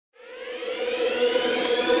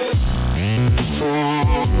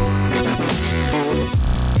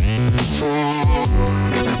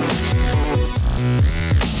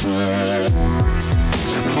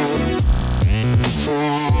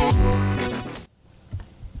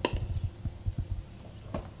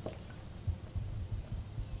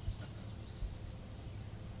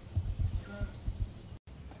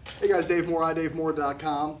guys, Dave Moore,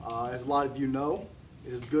 iDaveMoore.com. As a lot of you know,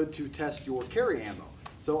 it is good to test your carry ammo.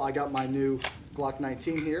 So I got my new Glock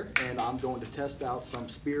 19 here, and I'm going to test out some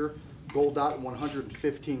Speer Gold Dot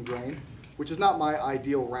 115 grain, which is not my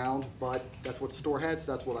ideal round, but that's what the store had,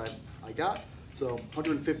 so that's what I got. So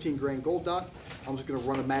 115 grain Gold Dot. I'm just going to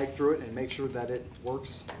run a mag through it and make sure that it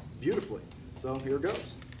works beautifully. So here it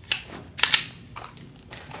goes.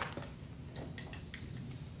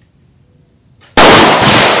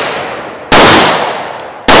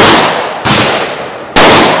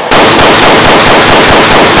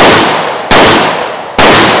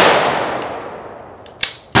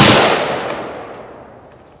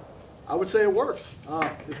 I would say it works.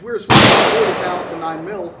 It's weird switching from 40 cal to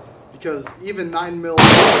 9mm because even 9mm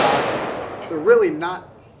dots, they're really not,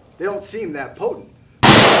 they don't seem that potent.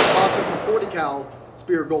 Toss in some 40 cal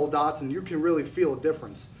Speer Gold Dots and you can really feel a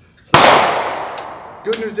difference. So,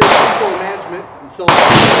 good news is recoil management and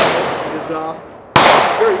self-control is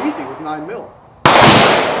very easy with 9mm.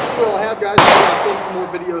 That's what I'll have, guys. I'm going to film some more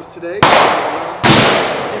videos today.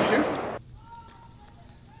 Keep shooting.